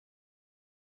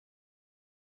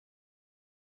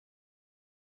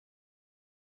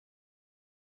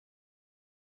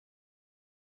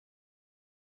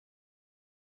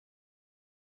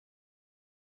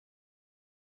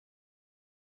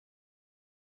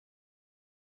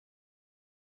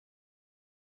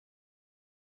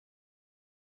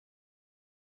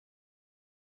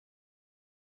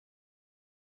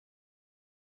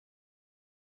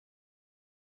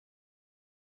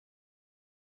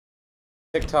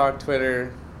TikTok,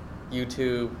 Twitter,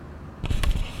 YouTube,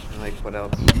 and like what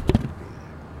else?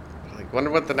 Like, wonder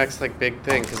what the next like big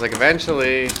thing? Because like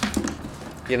eventually,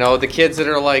 the kids that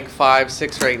are like 5,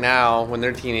 6 right now, when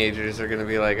they're teenagers, are gonna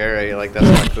be like, all right, like that's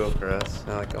not cool for us.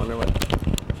 And like, I wonder what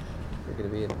they're gonna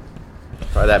be in.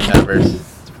 Probably that metaverse.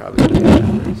 It's probably gonna be that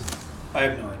metaverse. I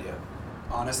have no idea.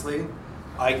 Honestly,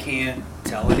 I can't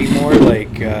tell anymore.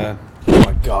 Like, oh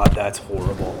my god, that's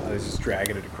horrible. I was just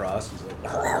dragging it across. It was like,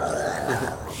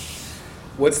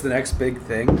 what's the next big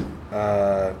thing?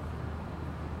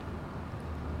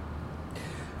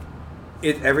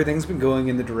 Everything's been going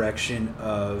in the direction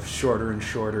of shorter and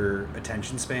shorter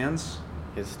attention spans.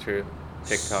 It's true.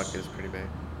 TikTok is pretty big.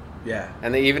 Yeah.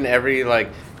 And even every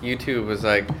like YouTube was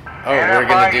like, oh, we're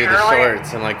gonna do the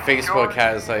shorts, and like Facebook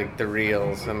has like the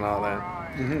reels and all that.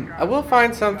 Mm-hmm. I will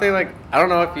find something like, I don't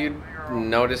know if you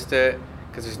noticed it,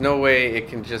 because there's no way it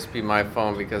can just be my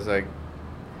phone, because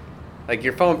like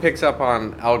your phone picks up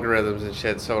on algorithms and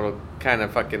shit, so it'll kind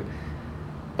of fucking,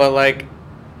 but like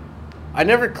I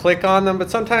never click on them, but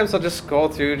sometimes I'll just scroll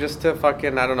through just to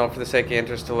fucking, I don't know, for the sake of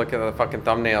interest, to look at the fucking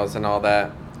thumbnails and all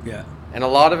that. Yeah. And a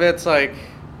lot of it's like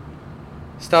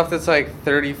stuff that's like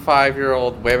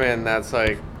 35-year-old women, that's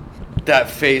like that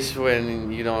face when,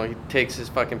 he takes his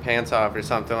fucking pants off or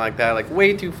something like that. Like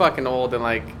way too fucking old and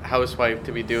like housewife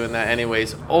to be doing that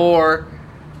anyways. Or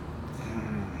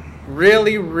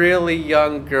really, really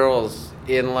young girls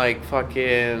in like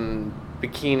fucking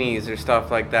bikinis or stuff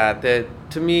like that. That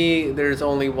to me, there's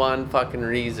only one fucking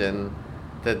reason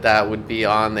that would be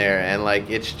on there. And like,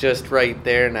 it's just right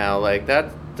there now. Like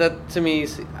that to me,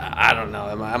 I don't know.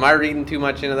 Am I reading too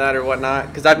much into that or whatnot?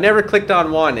 Because I've never clicked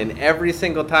on one, and every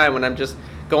single time when I'm just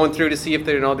going through to see if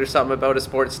there's something about a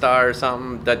sports star or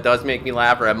something that does make me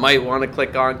laugh, or I might want to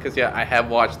click on, because I have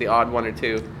watched the odd one or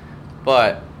two,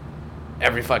 but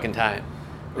every fucking time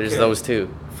there's those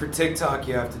two. For TikTok,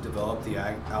 you have to develop the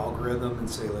algorithm and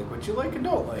say like what you like and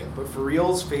don't like. But for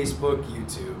Reels, Facebook,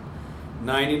 YouTube,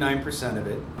 99% of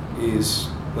it is,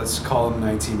 let's call them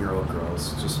 19-year-old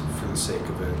girls, just for the sake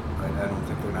of it. I don't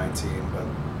think they're 19, but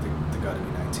they got to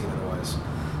be 19, otherwise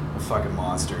a fucking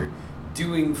monster.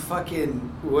 Doing fucking,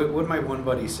 what did my one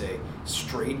buddy say?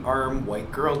 Straight arm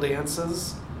white girl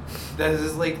dances? That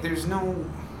is like, there's no,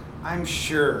 I'm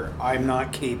sure I'm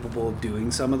not capable of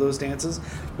doing some of those dances,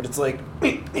 but it's like,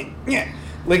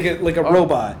 like a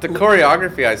robot. The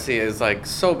choreography I see is like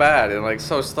so bad and like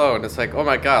so slow, and it's like, oh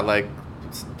my god, like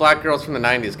black girls from the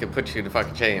 90s could put you to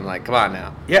fucking shame. Like, come on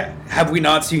now. Yeah. Have we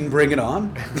not seen Bring It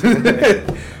On?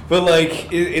 But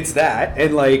like, it's that,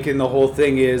 and like, and the whole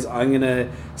thing is,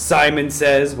 Simon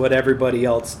Says what everybody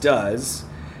else does,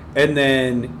 and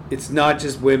then it's not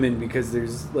just women, because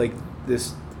there's like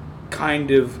this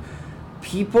kind of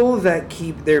people that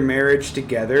keep their marriage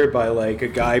together by like a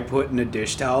guy putting a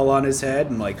dish towel on his head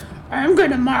and like, I'm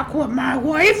gonna mock what my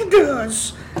wife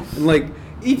does, and like,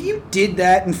 if you did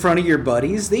that in front of your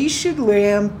buddies, they should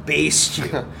lambaste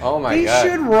you. Oh my God. God. They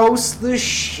should roast the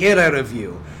shit out of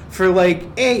you for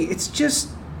like, hey, it's just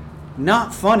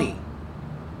not funny.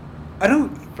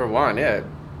 For one, yeah.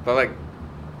 But like,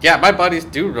 yeah, my buddies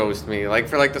do roast me, like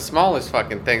for like the smallest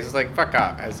fucking things. It's like, fuck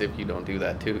off, as if you don't do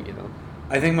that too,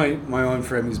 I think my own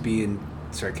friend was being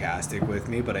sarcastic with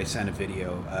me, but I sent a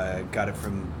video. Got it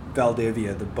from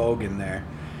Valdivia, the bogan there.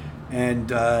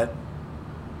 And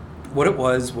what it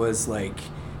was like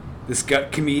this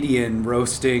comedian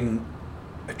roasting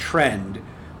a trend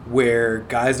where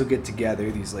guys will get together,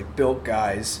 these like built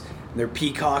guys, and they're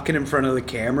peacocking in front of the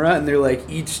camera, and they're like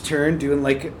each turn doing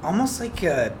like almost like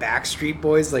a Backstreet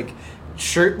Boys like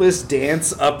shirtless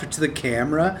dance up to the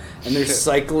camera, and they're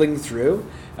cycling through.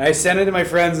 And I sent it to my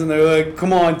friends, and they're like,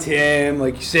 come on, Tim,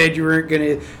 like you said you weren't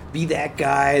gonna be that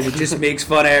guy that just makes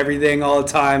fun of everything all the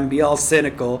time, be all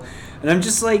cynical. And I'm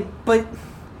just like, but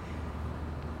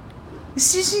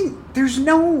this isn't, there's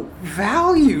no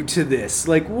value to this.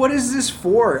 Like, what is this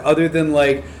for other than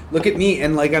like, look at me?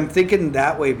 And like, I'm thinking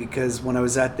that way because when I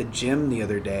was at the gym the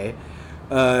other day,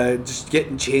 just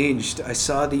getting changed, I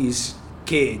saw these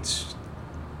kids,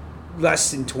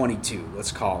 less than 22,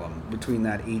 let's call them, between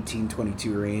that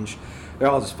 18-22 range. They're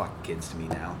all just fucking kids to me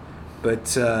now.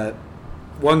 But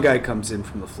one guy comes in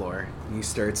from the floor, and he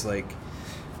starts like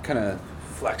kind of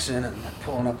flexing and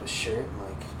pulling up his shirt and like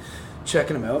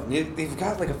checking them out. And they've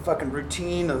got like a fucking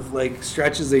routine of like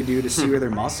stretches they do to see where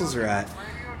their muscles are at.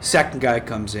 Second guy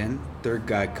comes in, third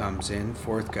guy comes in,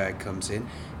 fourth guy comes in,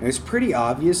 and it's pretty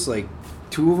obvious like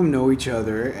two of them know each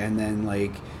other, and then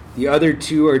like the other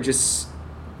two are just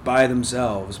by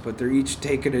themselves, but they're each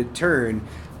taking a turn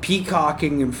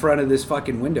peacocking in front of this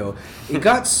fucking window. It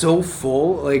got so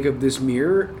full like of this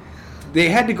mirror they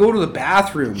had to go to the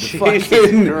bathroom to Jesus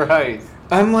fucking... Christ.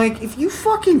 I'm like, if you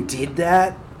fucking did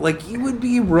that, like, you would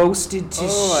be roasted to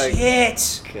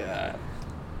shit. God.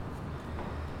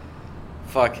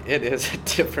 Fuck, it is a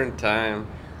different time.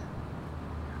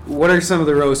 What are some of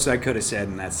the roasts I could have said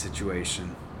in that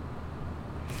situation?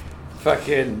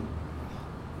 Fucking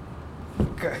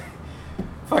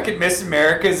Miss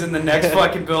America's in the next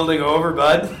fucking building over,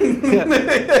 bud.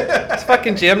 It's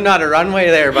fucking gym, not a runway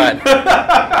there, bud.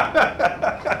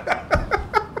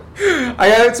 I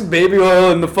had some baby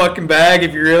oil in the fucking bag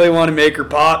if you really want to make her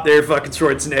pop there, fucking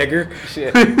Schwarzenegger.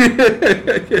 Shit.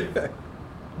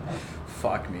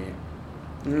 Fuck me.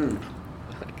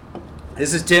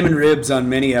 This is Tim and Ribs on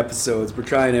many episodes. We're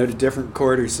trying out a different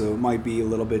recorder, so it might be a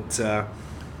little bit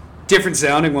different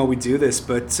sounding while we do this,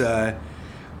 but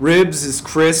Ribs is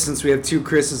Chris. Since we have two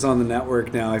Chris's on the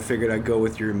network now, I figured I'd go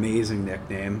with your amazing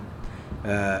nickname.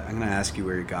 I'm going to ask you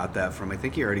where you got that from. I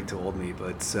think you already told me,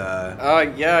 but...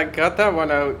 yeah, I got that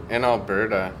one out in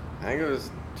Alberta. I think it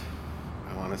was,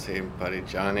 I want to say Buddy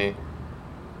Johnny.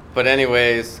 But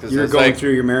anyways... You were going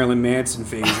through your Marilyn Manson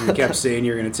phase and you kept saying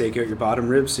you were going to take out your bottom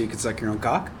ribs so you could suck your own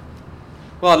cock?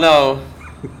 Well, no.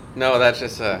 No, that's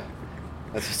just a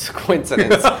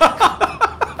coincidence.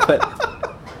 But,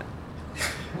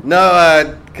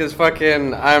 no, because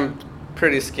fucking I'm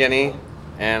pretty skinny,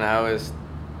 and I was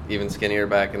even skinnier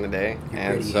back in the day,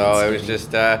 and so it was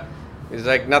just it was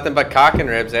like nothing but cock and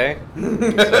ribs, eh?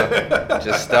 So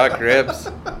just stuck ribs.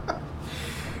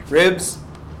 Ribs,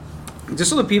 just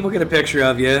so the people get a picture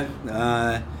of you,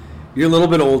 you're a little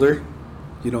bit older,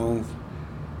 you know,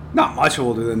 not much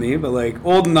older than me, but like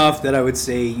old enough that I would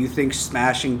say you think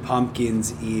Smashing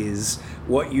Pumpkins is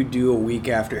what you do a week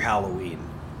after Halloween.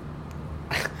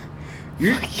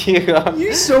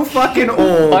 You're so fucking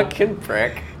old. Fucking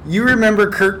prick. You remember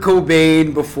Kurt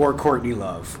Cobain before Courtney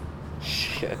Love.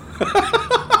 Shit.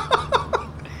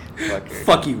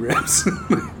 Fuck you, Ribs.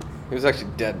 He was actually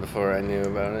dead before I knew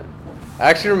about it. I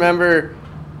actually remember,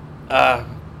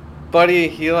 Buddy,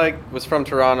 he was from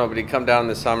Toronto, but he'd come down in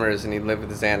the summers and he'd live with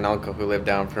his aunt and uncle who lived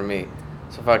down from me.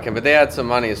 So but they had some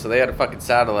money, so they had a fucking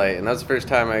satellite, and that was the first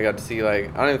time I got to see, I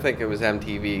don't even think it was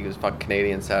MTV, it was fucking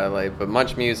Canadian satellite, but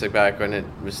Much Music back when it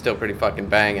was still pretty fucking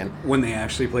banging. When they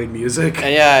actually played music?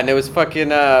 And yeah, and it was fucking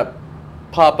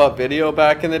pop-up video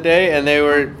back in the day, and they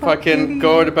were fucking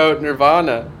going about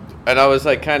Nirvana, and I was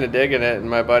kind of digging it, and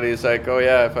my buddy's like, oh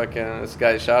yeah, fucking, this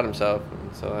guy shot himself,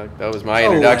 and so that was my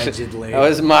introduction. Allegedly. That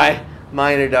was my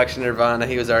introduction to Nirvana.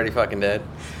 He was already fucking dead.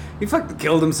 He fucking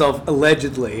killed himself,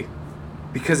 allegedly.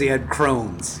 Because he had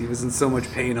Crohn's. He was in so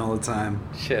much pain all the time.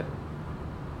 Shit.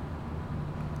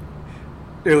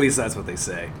 Or at least that's what they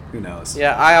say. Who knows?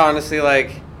 Yeah, I honestly,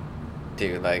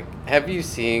 dude, have you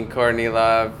seen Courtney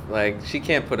Love? She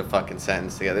can't put a fucking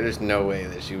sentence together. There's no way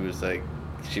that she was,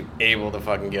 she able to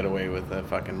fucking get away with a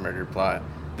fucking murder plot.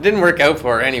 It didn't work out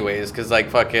for her anyways, because,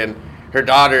 fucking...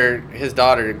 his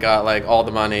daughter got all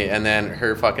the money, and then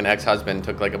her fucking ex-husband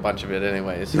took a bunch of it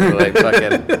anyway. So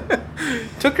fucking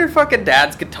took her fucking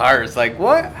dad's guitars.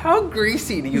 What? How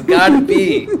greasy do you gotta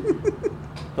be?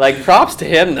 Props to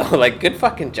him though. Good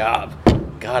fucking job.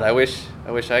 God, I wish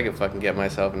I could fucking get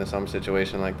myself into some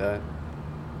situation like that.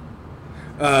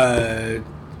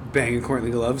 Banging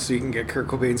Courtney Love so you can get Kurt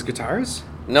Cobain's guitars?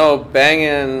 No,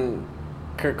 banging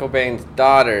Kurt Cobain's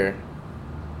daughter.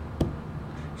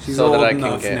 She's old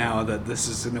enough now that this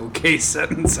is an okay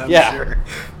sentence, I'm sure.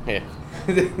 Yeah.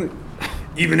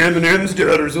 Even Eminem's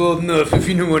daughter's old enough, if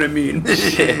you know what I mean.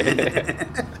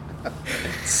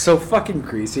 So fucking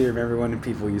greasy. I remember when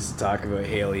people used to talk about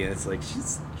Haley, and it's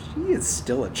she is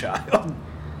still a child.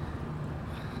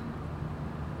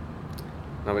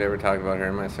 Nobody ever talked about her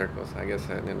in my circles. I guess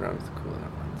I didn't run with the cool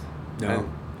enough ones. No.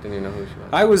 I didn't even know who she was.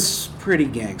 I was pretty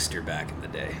gangster back in the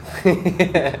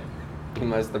day. You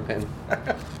must have been.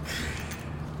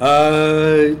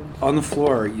 On the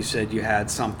floor, you said you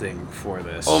had something for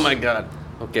this. Oh my god.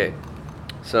 Okay.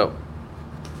 So,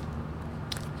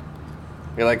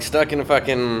 you're stuck in a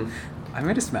fucking... I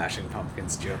made a Smashing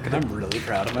Pumpkins joke, and I'm really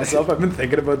proud of myself. I've been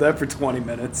thinking about that for 20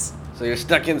 minutes. So you're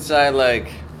stuck inside,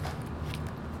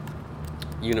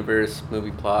 universe, movie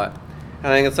plot. I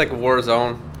think it's a war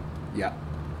zone. Yeah.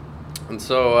 And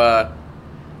so,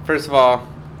 first of all,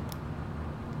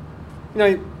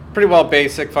 pretty well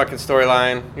basic fucking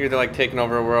storyline. You're either taking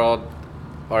over a world,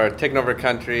 or taking over a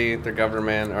country, their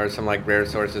government, or some rare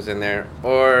sources in there,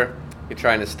 or you're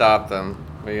trying to stop them.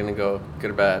 Are you gonna go good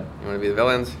or bad? You want to be the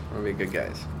villains, or want to be good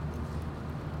guys?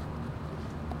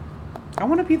 I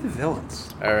want to be the villains.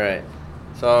 All right.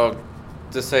 So,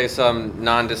 just say some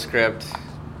nondescript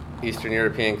Eastern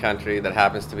European country that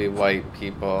happens to be white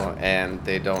people, and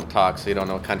they don't talk, so you don't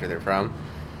know what country they're from.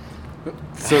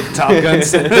 So Top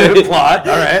Gun's plot.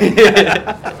 All right.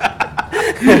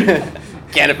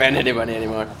 Can't offend anybody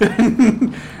anymore.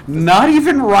 Not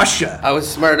even Russia. I was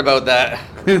smart about that.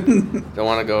 Don't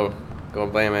want to go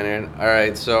blame anyone. All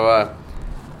right, so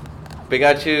we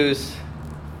got to choose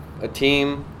a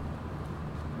team,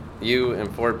 you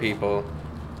and 4 people,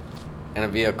 and a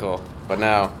vehicle. But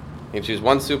now you can choose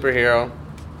one superhero,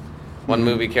 one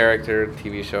movie character,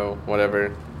 TV show,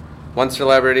 whatever. One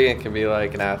celebrity, it can be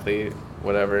like an athlete,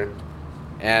 whatever.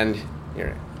 And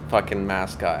your fucking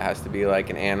mascot has to be like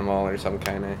an animal or some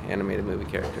kind of animated movie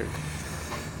character.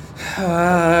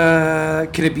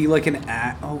 Can it be like an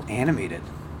animated?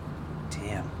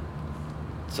 Damn.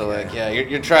 So like, yeah,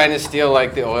 you're trying to steal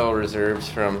like the oil reserves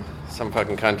from some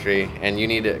fucking country, and you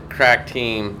need a crack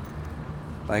team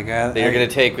Like that you're gonna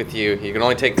take with you. You can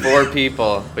only take 4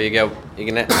 people, but you can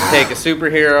take a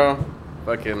superhero,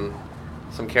 fucking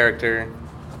some character,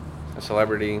 a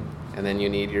celebrity, and then you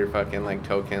need your fucking like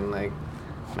token like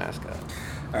mascot.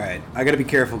 All right, I gotta be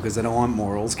careful because I don't want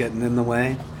morals getting in the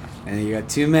way. And you got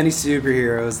too many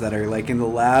superheroes that are like in the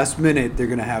last minute they're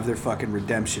gonna have their fucking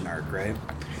redemption arc, right?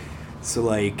 So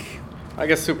like, I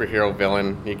guess superhero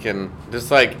villain. You can just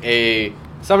like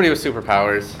somebody with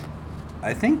superpowers.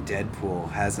 I think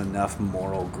Deadpool has enough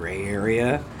moral gray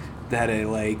area that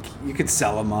you could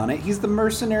sell him on it. He's the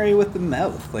mercenary with the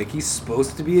mouth. Like, he's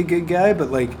supposed to be a good guy,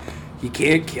 but like, you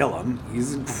can't kill him.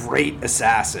 He's a great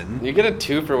assassin. You get a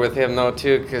twofer with him though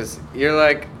too, because you're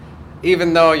like,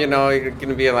 even though you know you're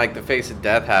gonna be like the face of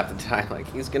death half the time, like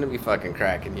he's gonna be fucking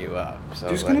cracking you up. So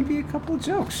there's like, gonna be a couple of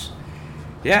jokes.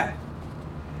 Yeah.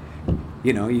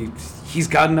 You know, he's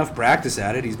got enough practice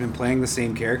at it. He's been playing the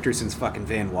same character since fucking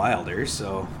Van Wilder,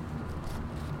 so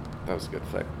that was a good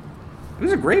flick. it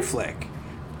was a great flick.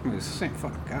 I mean, it's the same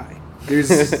fucking guy.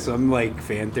 There's some like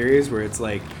fan theories where it's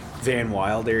like Van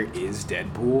Wilder is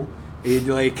Deadpool.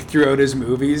 Like throughout his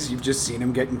movies, you've just seen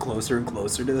him getting closer and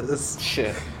closer to this.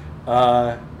 Shit.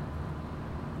 So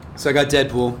I got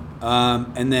Deadpool,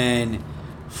 and then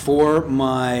for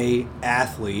my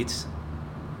athletes,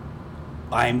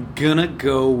 I'm gonna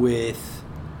go with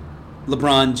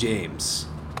LeBron James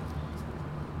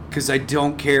because I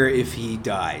don't care if he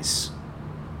dies.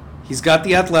 He's got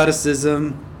the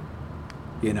athleticism.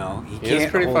 You know, he can't. He's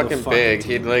pretty hold a fucking big.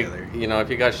 team He'd like, together. you know, if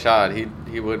he got shot, he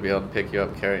would be able to pick you up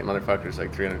and carry it. Motherfucker's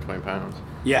like 320 pounds.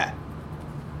 Yeah.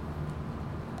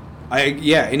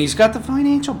 And he's got the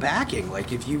financial backing.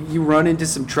 Like, if you run into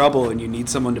some trouble and you need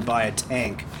someone to buy a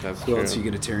tank, That's who true. else are you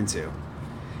going to turn to?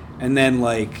 And then,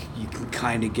 like, you can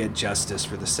kind of get justice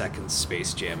for the second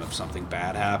Space Jam if something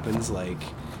bad happens. Like,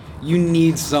 you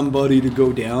need somebody to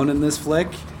go down in this flick.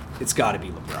 It's got to be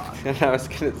LeBron. And I was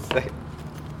gonna say,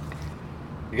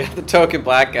 you got the token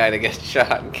black guy to get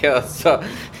shot and killed. So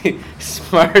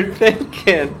smart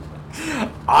thinking.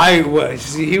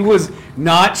 He was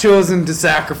not chosen to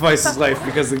sacrifice his life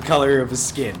because of the color of his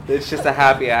skin. It's just a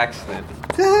happy accident.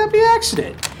 It's a happy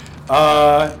accident.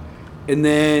 And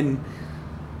then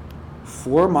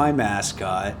for my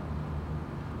mascot,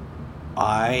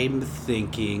 I'm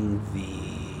thinking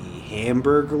the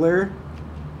Hamburglar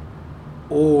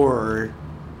or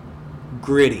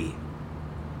Gritty.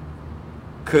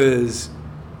 Because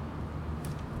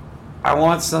I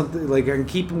want something, like, I'm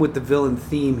keeping with the villain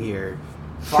theme here.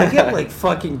 If I get, like,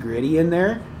 fucking Gritty in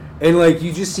there, and, like,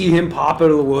 you just see him pop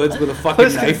out of the woods with a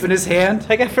fucking knife in his hand.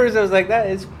 Like, at first I was like, that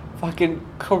is fucking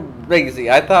crazy.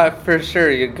 I thought for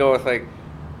sure you'd go with, like,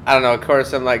 I don't know, of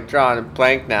course I'm, like, drawing a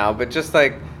blank now, but just,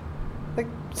 like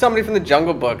somebody from the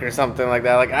Jungle Book or something like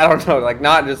that. Like, I don't know, like,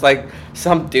 not just, like,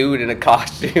 some dude in a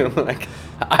costume. Like,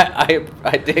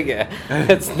 I dig it.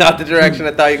 It's not the direction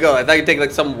I thought you'd go. I thought you'd take,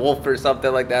 like, some wolf or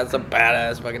something like that, some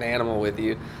badass fucking animal with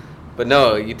you. But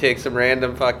no, you take some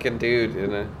random fucking dude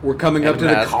in a... We're coming up to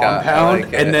the mascot. compound,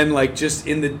 Like and then, like, just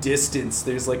in the distance,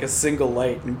 there's, like, a single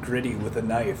light and Gritty with a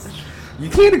knife. You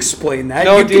can't explain that.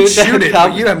 No, you dude, can shoot it, that-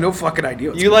 but you have no fucking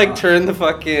idea what's You, going like, on. turn the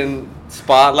fucking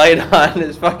spotlight on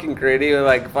his fucking Gritty with,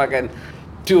 like, fucking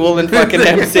dueling fucking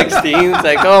M16s.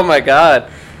 Like, oh my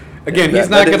god. Again, he's That-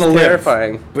 not that going to is live,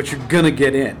 terrifying. but you're going to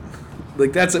get in.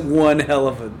 Like, that's one hell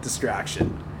of a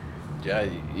distraction. Yeah,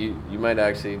 you might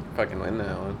actually fucking win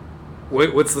that one.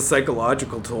 What's the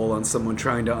psychological toll on someone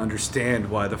trying to understand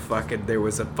why the fucking there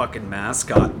was a fucking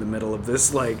mascot in the middle of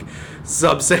this, like,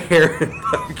 sub-Saharan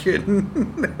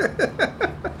fucking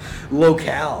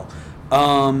locale?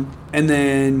 And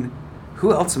then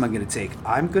who else am I going to take?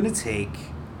 I'm going to take...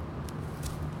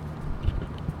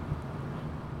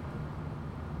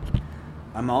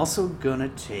 I'm also going to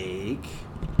take...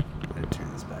 I'm going to turn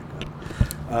this back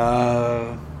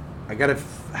I gotta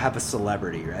have a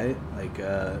celebrity, right? Like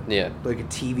Yeah. like a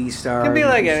TV star. It could be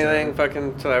like movie star. anything,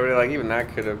 fucking celebrity. Like even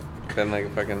that could have been like a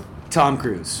fucking Tom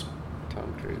Cruise.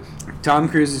 Tom Cruise. Tom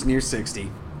Cruise is near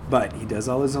 60, but he does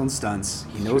all his own stunts.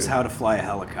 He knows Sure. how to fly a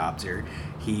helicopter.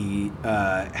 He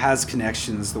has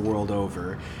connections the world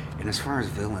over. And as far as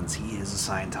villains, he is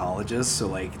a Scientologist. So,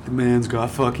 like, the man's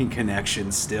got fucking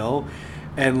connections still.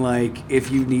 And, like, if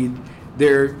you need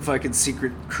their fucking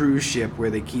secret cruise ship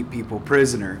where they keep people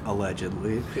prisoner,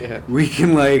 allegedly, Yeah. we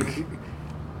can, like,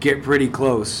 get pretty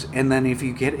close. And then if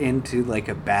you get into, like,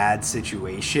 a bad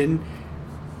situation,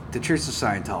 the Church of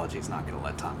Scientology is not going to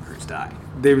let Tom Cruise die.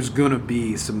 There's going to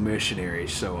be some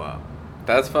missionaries show up.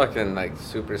 That's fucking like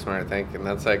super smart thinking.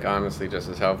 That's like honestly just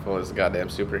as helpful as a goddamn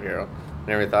superhero.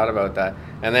 Never thought about that.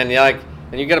 And then yeah, like,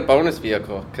 and you get a bonus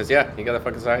vehicle because yeah, you got a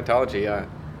fucking Scientology. Yeah,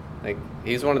 like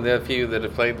he's one of the few that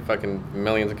have played the fucking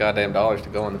millions of goddamn dollars to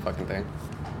go on the fucking thing.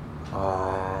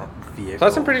 Vehicle.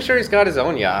 Plus, I'm pretty sure he's got his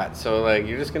own yacht. So like,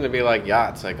 you're just gonna be like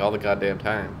yachts like all the goddamn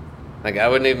time. Like I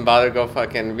wouldn't even bother to go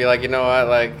fucking be like, you know what?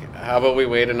 Like, how about we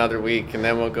wait another week and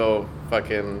then we'll go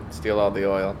fucking steal all the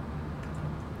oil.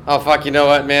 Oh fuck, you know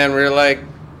what, man? We're like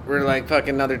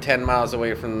fucking another 10 miles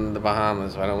away from the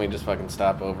Bahamas. Why don't we just fucking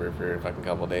stop over for a fucking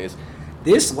couple days?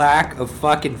 This lack of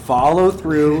fucking follow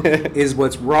through is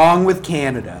what's wrong with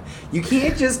Canada. You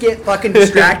can't just get fucking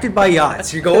distracted by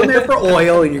yachts. You're going there for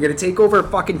oil and you're going to take over a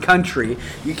fucking country.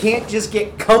 You can't just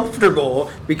get comfortable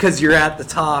because you're at the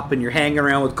top and you're hanging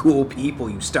around with cool people,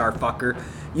 you star fucker.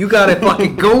 You got to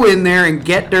fucking go in there and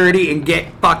get dirty and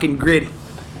get fucking gritty.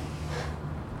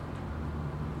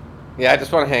 Yeah, I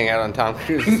just want to hang out on Tom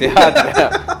Cruise's yacht.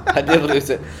 I did lose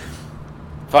it.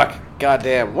 Fuck,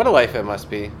 goddamn, what a life it must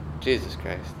be. Jesus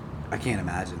Christ. I can't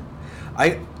imagine.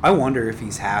 I wonder if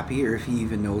he's happy or if he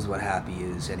even knows what happy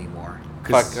is anymore.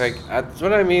 Fuck, like that's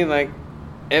what I mean. Like,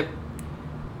 it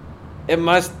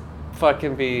must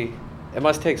fucking be. It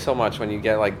must take so much when you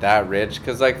get like that rich,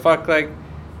 cause like fuck, like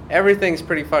everything's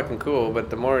pretty fucking cool.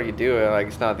 But the more you do it, like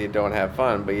it's not that you don't have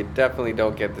fun, but you definitely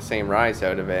don't get the same rise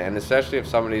out of it. And especially if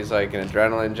somebody's like an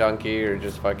adrenaline junkie or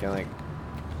just fucking like,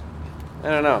 I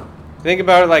don't know. Think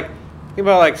about it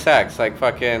like sex, like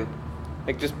fucking,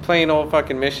 like just plain old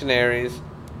fucking missionaries.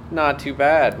 Not too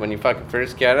bad when you fucking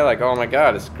first get it, like, oh my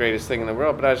god, it's the greatest thing in the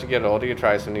world. But as you get older, you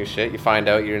try some new shit, you find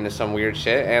out you're into some weird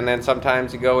shit, and then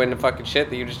sometimes you go into fucking shit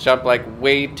that you just jump like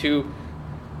way too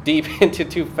deep into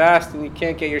too fast, and you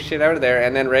can't get your shit out of there,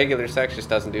 and then regular sex just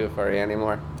doesn't do it for you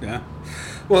anymore. Yeah.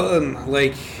 Well,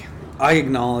 like, I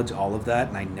acknowledge all of that,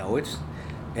 and I know it.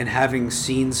 And having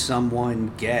seen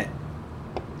someone get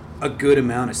a good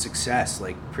amount of success,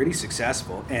 like pretty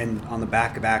successful, and on the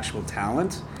back of actual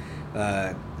talent,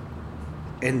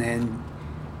 and then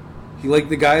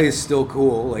the guy is still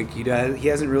cool. Like he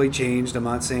hasn't really changed. I'm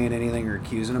not saying anything or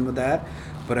accusing him of that,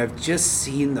 but I've just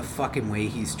seen the fucking way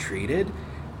he's treated,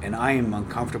 and I am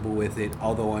uncomfortable with it.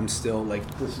 Although I'm still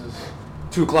like, this is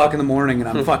 2:00 in the morning and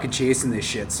I'm fucking chasing this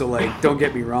shit. So like, don't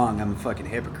get me wrong, I'm a fucking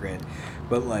hypocrite,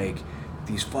 but like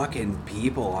these fucking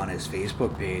people on his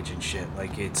Facebook page and shit,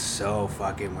 like it's so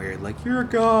fucking weird. Like, you're a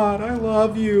god, I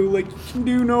love you, like you can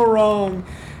do no wrong.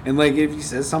 And like if he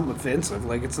says something offensive,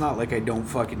 like it's not like I don't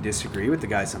fucking disagree with the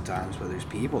guy sometimes, but there's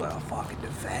people that'll fucking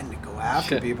defend and go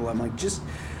after people. I'm like, just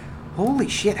holy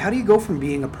shit, how do you go from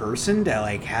being a person to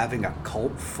like having a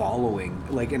cult following?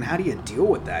 Like, and how do you deal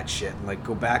with that shit? And like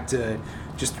go back to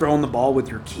just throwing the ball with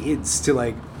your kids to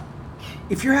like,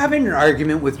 if you're having an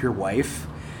argument with your wife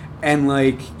and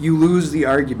like you lose the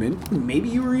argument, maybe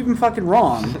you were even fucking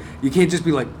wrong. You can't just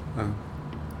be like,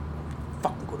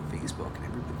 fucking go to Facebook and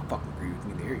everybody fucking agree with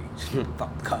me there. You just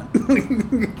fucking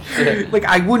cunt. Like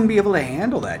I wouldn't be able to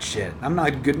handle that shit. I'm not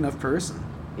a good enough person.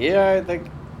 Yeah, I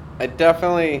think I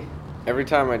definitely, every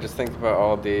time I just think about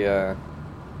all the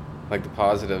like the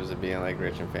positives of being like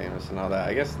rich and famous and all that,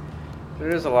 I guess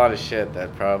there is a lot of shit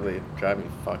that probably drive me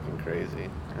fucking crazy.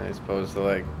 I suppose the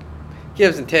like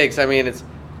gives and takes. I mean,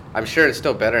 I'm sure it's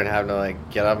still better than having to like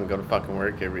get up and go to fucking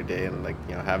work every day and like,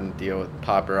 you know, having to deal with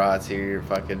paparazzi or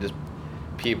fucking just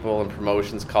people and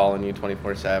promotions calling you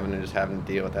 24/7 and just having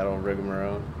to deal with that old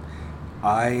rigmarole.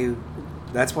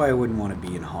 That's why I wouldn't want to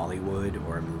be in Hollywood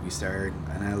or a movie star.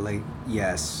 And I like,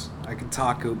 yes, I could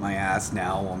talk out my ass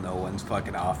now while no one's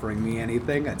fucking offering me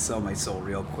anything. I'd sell my soul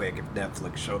real quick if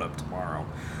Netflix showed up tomorrow.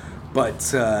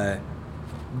 But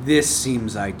this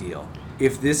seems ideal.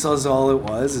 If this was all it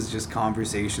was, is just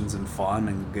conversations and fun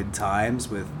and good times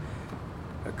with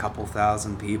a couple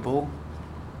thousand people,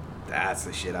 that's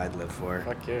the shit I'd live for.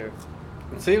 Fuck yeah.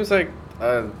 It seems like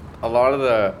a lot of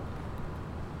the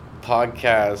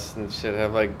podcasts and shit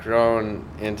have like grown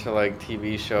into like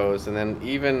TV shows, and then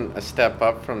even a step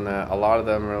up from that, a lot of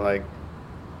them are like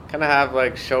kind of have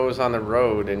like shows on the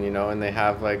road, and and they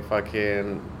have like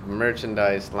fucking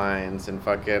merchandise lines and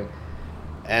fucking,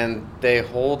 and they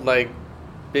hold like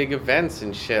big events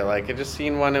and shit. Like I just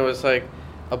seen one, it was like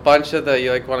a bunch of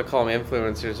you like want to call them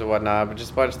influencers or whatnot, but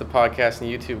just a bunch of the podcast and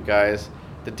YouTube guys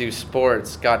that do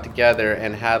sports got together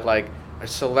and had like a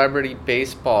celebrity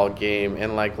baseball game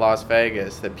in like Las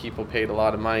Vegas that people paid a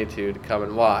lot of money to come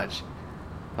and watch.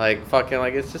 Like fucking,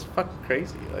 like it's just fucking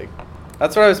crazy. Like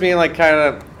that's what I was meaning like kind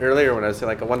of earlier when I was saying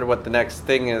like I wonder what the next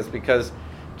thing is, because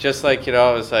just like it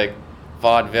was like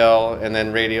vaudeville and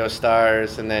then radio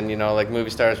stars and then like movie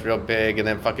stars real big, and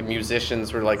then fucking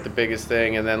musicians were like the biggest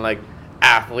thing, and then like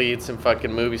athletes and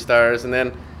fucking movie stars, and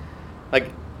then like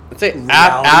I'd say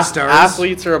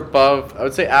athletes are above. I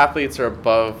would say athletes are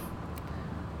above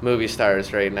movie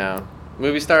stars right now.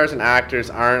 Movie stars and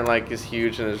actors aren't like as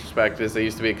huge in this respect as they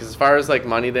used to be, because as far as like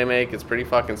money they make, it's pretty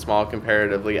fucking small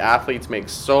comparatively. Athletes make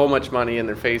so much money in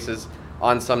their faces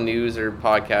on some news or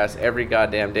podcast every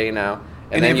goddamn day now,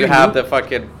 and then you have the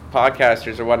fucking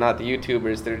podcasters or whatnot, the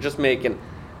YouTubers, they're just making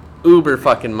uber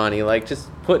fucking money, like just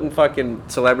putting fucking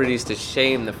celebrities to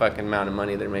shame, the fucking amount of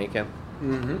money they're making.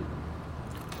 Mm-hmm.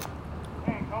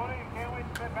 Hey, Cody, you can't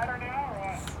wait to fit better now,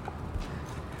 or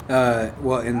what?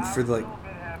 Well, and for like,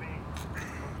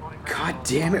 god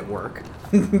damn it, work.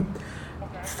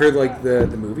 For like the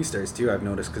movie stars too, I've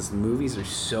noticed, because the movies are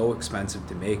so expensive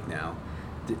to make now,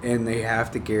 and they have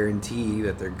to guarantee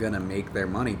that they're gonna make their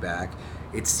money back.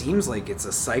 It seems like it's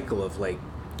a cycle of like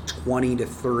 20 to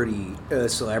 30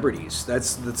 celebrities.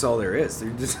 That's all there is. There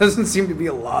just doesn't seem to be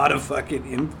a lot of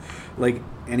fucking like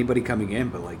anybody coming in,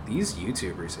 but like these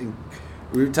YouTubers. And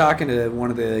we were talking to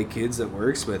one of the kids that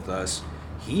works with us.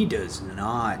 He does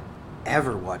not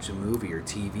ever watch a movie or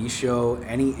TV show,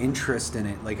 any interest in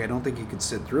it. Like I don't think he could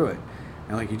sit through it.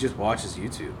 And like he just watches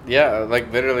YouTube. Yeah,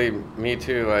 like literally me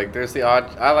too. Like there's the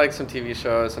odd, I like some TV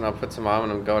shows and I'll put some on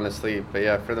when I'm going to sleep. But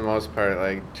yeah, for the most part,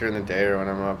 like during the day or when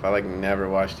I'm up, I like never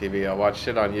watch TV. I'll watch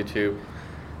shit on YouTube.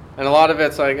 And a lot of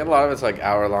it's like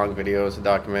hour-long videos and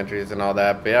documentaries and all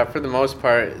that. But yeah, for the most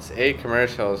part, it's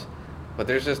commercials. But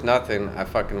there's just nothing I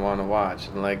fucking want to watch.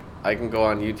 And like I can go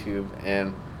on YouTube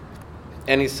and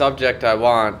any subject I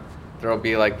want, there'll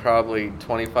be like probably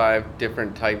 25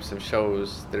 different types of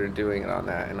shows that are doing it on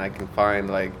that, and I can find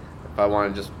like if I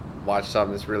want to just watch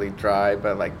something that's really dry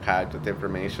but like packed with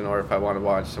information, or if I want to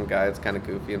watch some guy that's kind of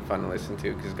goofy and fun to listen to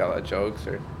because he's got a lot of jokes.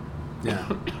 Or yeah,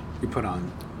 you put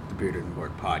on the Bearded and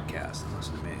Board podcast and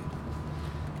listen to me.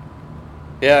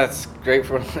 Yeah, it's great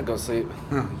for when I go sleep.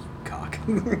 Oh, you cock.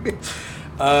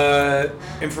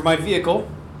 And for my vehicle,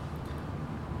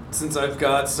 since I've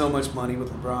got so much money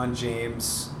with LeBron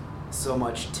James, so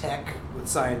much tech with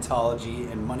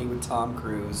Scientology, and money with Tom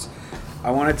Cruise,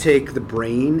 I want to take the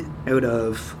brain out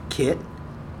of Kit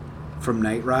from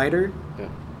Knight Rider, Yeah.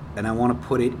 and I want to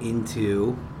put it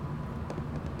into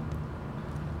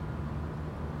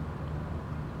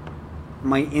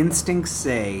my instincts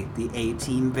say the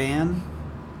A-Team van,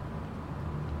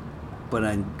 but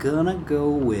I'm gonna go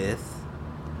with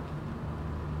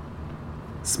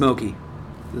Smokey,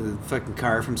 the fucking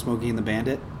car from Smokey and the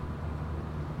Bandit.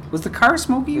 Was the car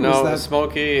Smokey? No, Was that...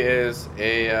 Smokey is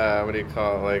a what do you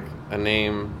call it? Like a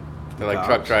name that like Cops?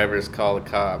 truck drivers call the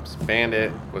cops.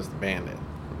 Bandit was the Bandit,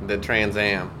 the Trans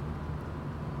Am.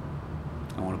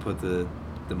 I want to put the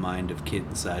mind of Kit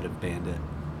inside of Bandit.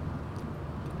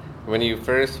 When you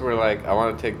first were like, I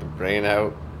want to take the brain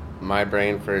out, my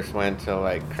brain first went to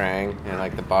like Krang and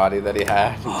like the body that he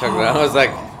had. And took it out. I was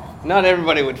like, not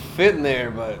everybody would fit in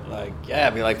there, but like, yeah,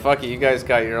 be like, fuck it, you guys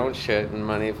got your own shit and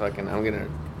money. Fucking, I'm gonna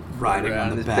Riding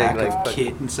around on the this back big, of like,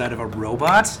 Kit inside of a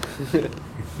robot.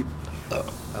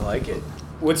 I like it.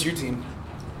 What's your team?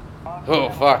 Oh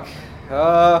fuck.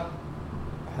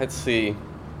 Let's see.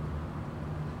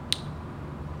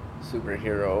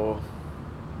 Superhero.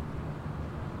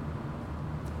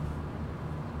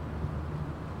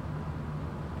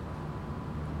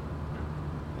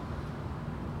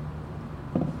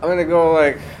 I'm gonna go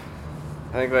like,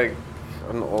 I think like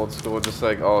an old school, just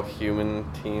like all human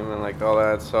team and like all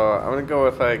that. So I'm gonna go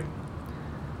with like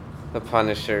the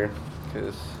Punisher,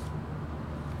 because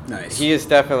Nice. he is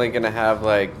definitely gonna have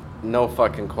like no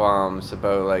fucking qualms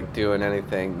about like doing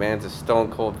anything. Man's a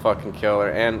stone cold fucking killer,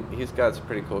 and he's got some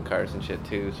pretty cool cars and shit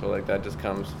too. So like that just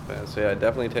comes fast. So yeah,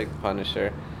 definitely take the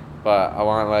Punisher, but I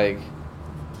want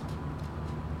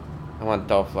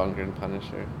Dolph Lundgren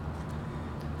Punisher.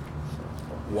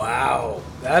 Wow,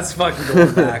 that's fucking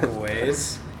going back a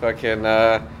ways. Fucking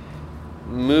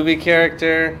movie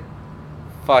character,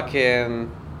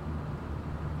 fucking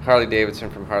Harley Davidson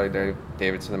from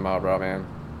Davidson and Marlboro Man.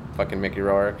 Fucking Mickey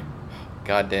Rourke.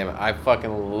 God damn it. I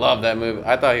fucking love that movie.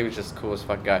 I thought he was just the coolest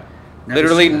fucking guy. Never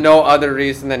Literally seen that. no other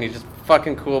reason than he's just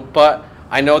fucking cool. But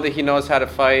I know that he knows how to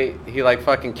fight. He like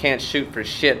fucking can't shoot for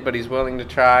shit, but he's willing to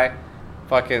try.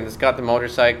 Fucking, he's got the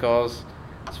motorcycles.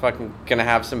 He's fucking gonna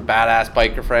have some badass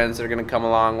biker friends that are gonna come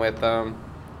along with him.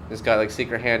 He's got like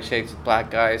secret handshakes with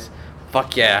black guys.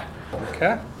 Fuck yeah.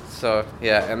 Okay. So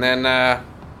yeah, and then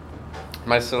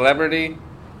my celebrity.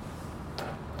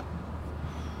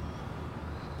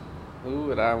 Who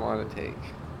would I want to take?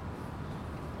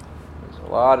 There's a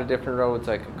lot of different roads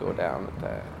I could go down with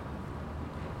that.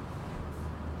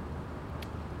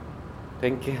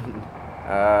 Thinking,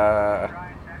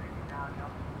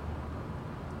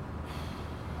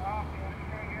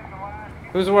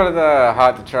 who's one of the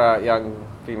hot to try young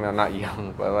female, not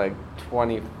young, but like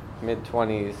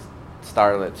mid-20s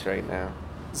starlets right now?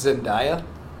 Zendaya.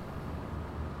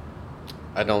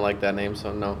 I don't like that name,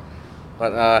 so no.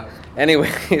 But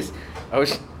anyways, I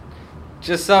was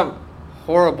just some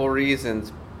horrible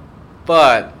reasons,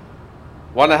 but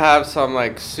want to have some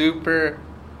like super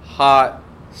hot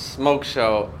smoke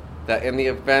show that in the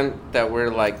event that we're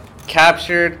like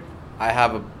captured, I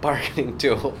have a bargaining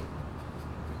tool.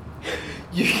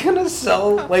 You're gonna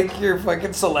sell like your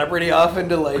fucking celebrity off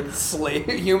into like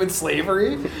human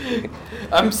slavery?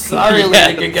 I'm sorry,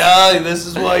 Yes. Lady Gaga. This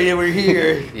is why you were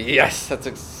here. Yes, that's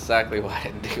exactly why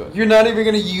I do it. You're not even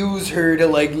gonna use her to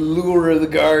like lure the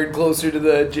guard closer to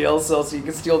the jail cell so you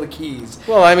can steal the keys.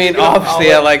 Well, I mean, You're gonna obviously,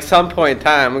 follow- at like some point in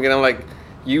time, I'm gonna like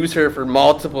use her for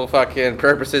multiple fucking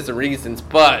purposes and reasons,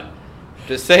 but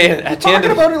just saying, You're at the end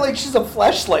talking of about her like she's a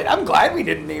fleshlight. I'm glad we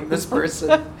didn't name this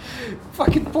person.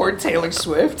 Fucking poor Taylor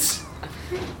Swift.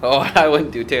 oh, I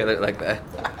wouldn't do Taylor like that.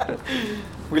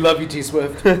 We love you, T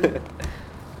Swift.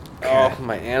 Oh,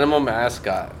 my animal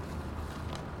mascot.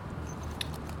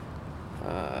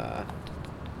 I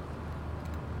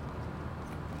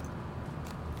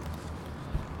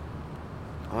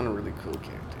want a really cool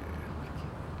character.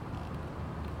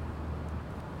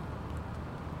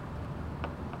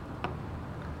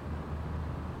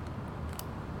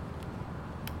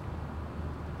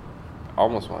 I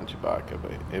almost want Chewbacca,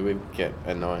 but it would get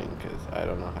annoying because I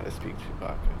don't know how to speak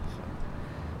Chewbacca. So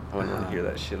I wouldn't want to hear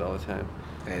that shit all the time.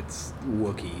 It's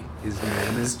Wookiee. His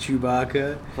name is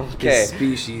Chewbacca. Okay. His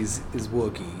species is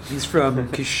Wookiee. He's from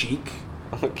Kashyyyk.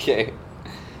 Okay.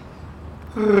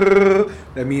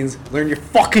 That means learn your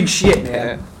fucking shit,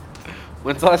 man.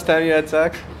 When's the last time you had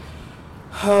sex?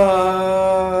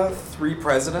 3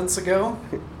 presidents ago.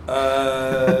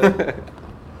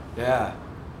 Yeah.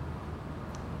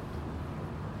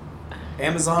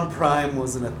 Amazon Prime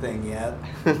wasn't a thing yet.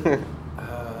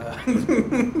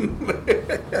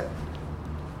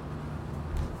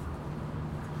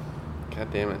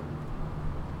 God damn it.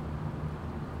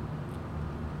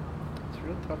 It's a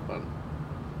real tough one.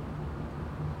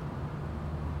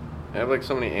 I have like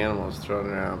so many animals thrown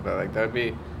around, but like that'd be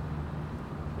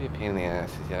a pain in the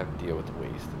ass because you have to deal with the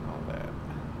waste and all that.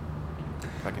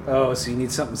 Fucking Oh, so you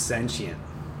need something sentient.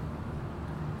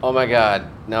 Oh my god,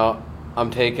 no. I'm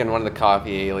taking one of the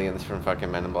coffee aliens from fucking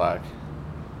Men in Black.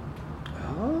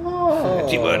 Oh.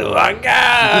 Chihuahua!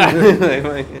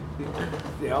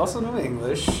 They also know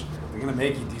English. They're gonna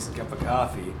make you a decent cup of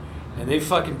coffee. And they've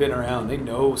fucking been around. They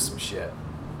know some shit.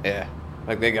 Yeah,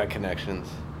 like they got connections.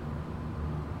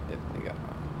 They got.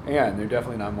 Yeah, and they're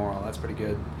definitely not moral. That's pretty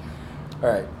good.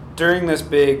 Alright. During this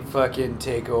big fucking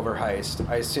takeover heist,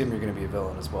 I assume you're gonna be a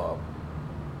villain as well.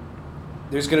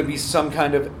 There's gonna be some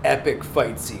kind of epic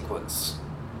fight sequence.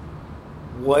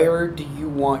 Where do you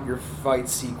want your fight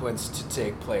sequence to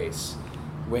take place?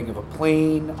 Wing of a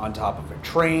plane, on top of a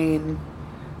train,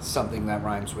 something that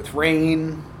rhymes with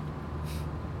rain.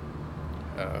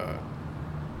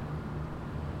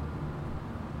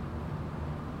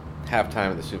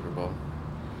 Halftime of the Super Bowl.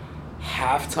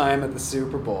 Halftime at the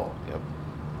Super Bowl. Yep.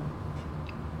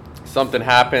 Something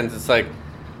happens. It's like,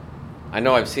 I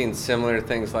know I've seen similar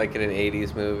things like it in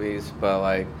 80s movies, but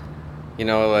like, you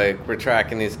know, like we're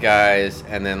tracking these guys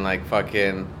and then like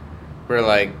fucking, we're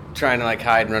like trying to like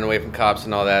hide and run away from cops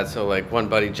and all that. So like one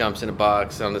buddy jumps in a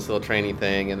box on this little trainy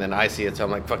thing and then I see it. So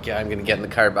I'm like, fuck yeah, I'm going to get in the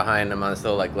car behind them on this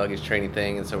little like luggage trainy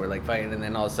thing. And so we're like fighting and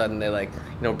then all of a sudden they like,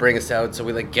 you know, bring us out. So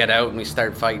we like get out and we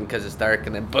start fighting because it's dark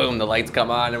and then boom, the lights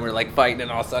come on and we're like fighting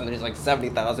and all of a sudden there's like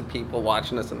 70,000 people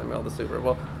watching us in the middle of the Super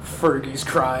Bowl. Fergie's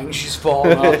crying. She's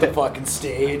falling off the fucking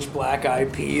stage. Black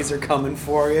Eyed Peas are coming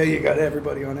for you. You got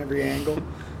everybody on every angle.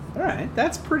 All right,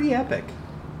 that's pretty epic.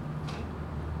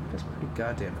 It's pretty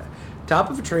goddamn bad. Top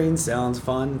of a train sounds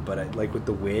fun, but like with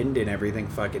the wind and everything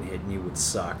fucking hitting you would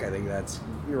suck. I think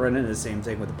you're running the same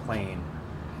thing with a plane.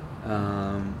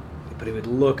 But it would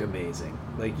look amazing.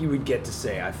 Like you would get to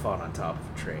say, I fought on top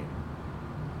of a train.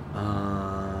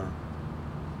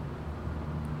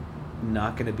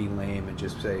 Not gonna be lame and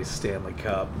just say Stanley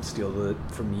Cup and steal it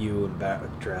from you and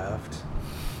backdraft.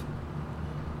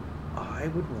 I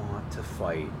would want to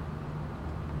fight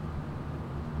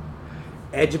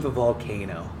edge of a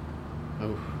volcano.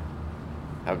 Oof.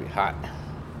 That'd be hot.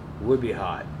 Would be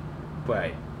hot,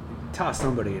 but toss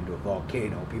somebody into a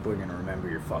volcano, people are gonna remember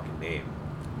your fucking name.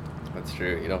 That's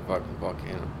true. You don't fuck with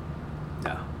volcano.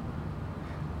 No.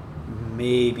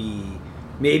 Maybe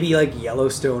like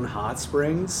Yellowstone hot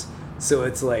springs, so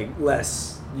it's like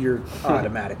less you're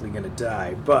automatically gonna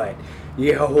die, but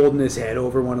you holding his head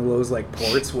over one of those like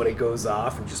ports when it goes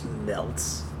off and just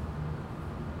melts.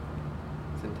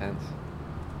 It's intense.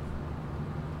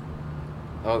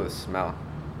 Oh, the smell.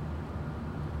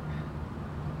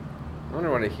 I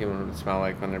wonder what a human would smell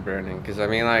like when they're burning. Because, I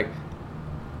mean, like,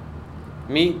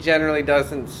 meat generally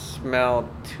doesn't smell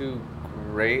too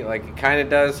great. Like, it kind of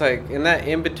does, like, in that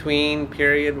in-between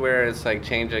period where it's, like,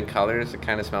 changing colors, it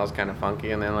kind of smells kind of funky.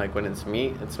 And then, like, when it's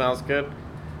meat, it smells good.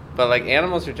 But, like,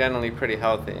 animals are generally pretty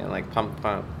healthy and, like, pumped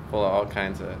full of all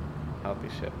kinds of healthy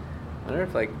shit. I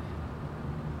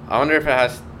wonder if it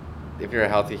has, if you're a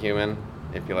healthy human,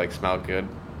 if you like smell good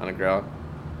on a grill,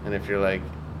 and if you're like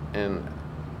in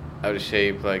out of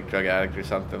shape, like drug addict or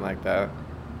something like that.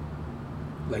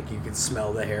 Like you could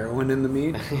smell the heroin in the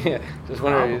meat. Yeah, just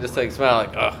wonder. You just like smell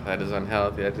like, oh, that is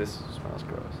unhealthy. That just smells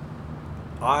gross.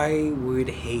 I would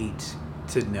hate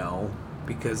to know,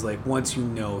 because like once you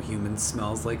know human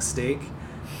smells like steak,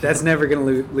 that's never gonna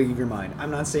leave your mind.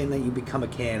 I'm not saying that you become a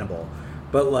cannibal,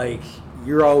 but like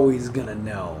you're always gonna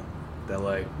know that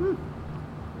like.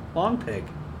 Long pig,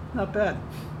 not bad.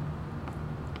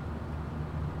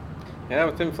 Yeah,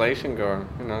 with inflation going,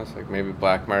 it's like maybe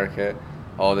black market,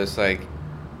 all this like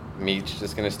meat's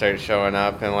just gonna start showing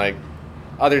up, and like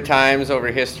other times over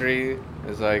history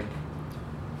is like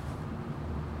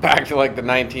back to like the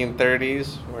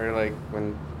 1930s where like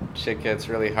when shit gets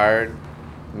really hard,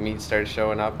 meat starts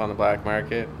showing up on the black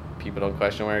market. People don't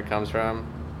question where it comes from,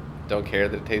 don't care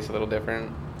that it tastes a little different.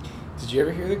 Did you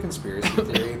ever hear the conspiracy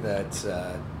theory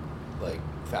that like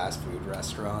fast food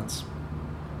restaurants,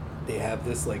 they have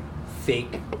this like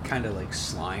fake kind of like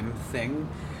slime thing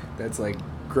that's like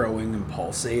growing and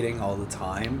pulsating all the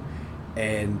time,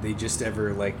 and they just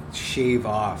ever like shave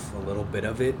off a little bit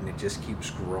of it and it just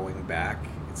keeps growing back?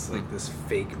 It's like this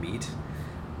fake meat.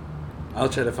 I'll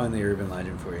try to find the urban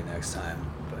legend for you next time,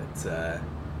 but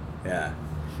yeah.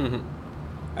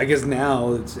 I guess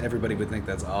now everybody would think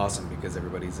that's awesome because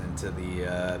everybody's into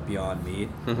the Beyond Meat.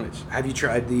 Have you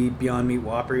tried the Beyond Meat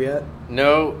Whopper yet?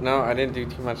 No, I didn't do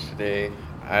too much today.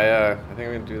 I think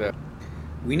I'm gonna do that.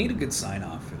 We need a good sign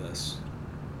off for this.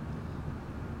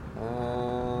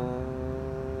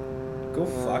 Go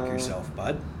fuck yourself,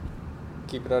 bud.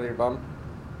 Keep it out of your bum.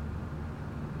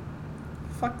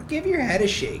 Fuck, give your head a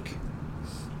shake.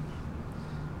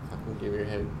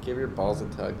 Give your balls a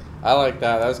tug. I like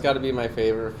that. That's got to be my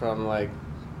favorite from like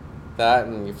that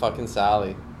and you fucking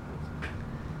Sally.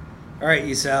 All right,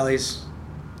 you Sallys.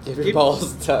 Give your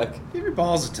balls a tug. Give your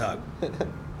balls a tug.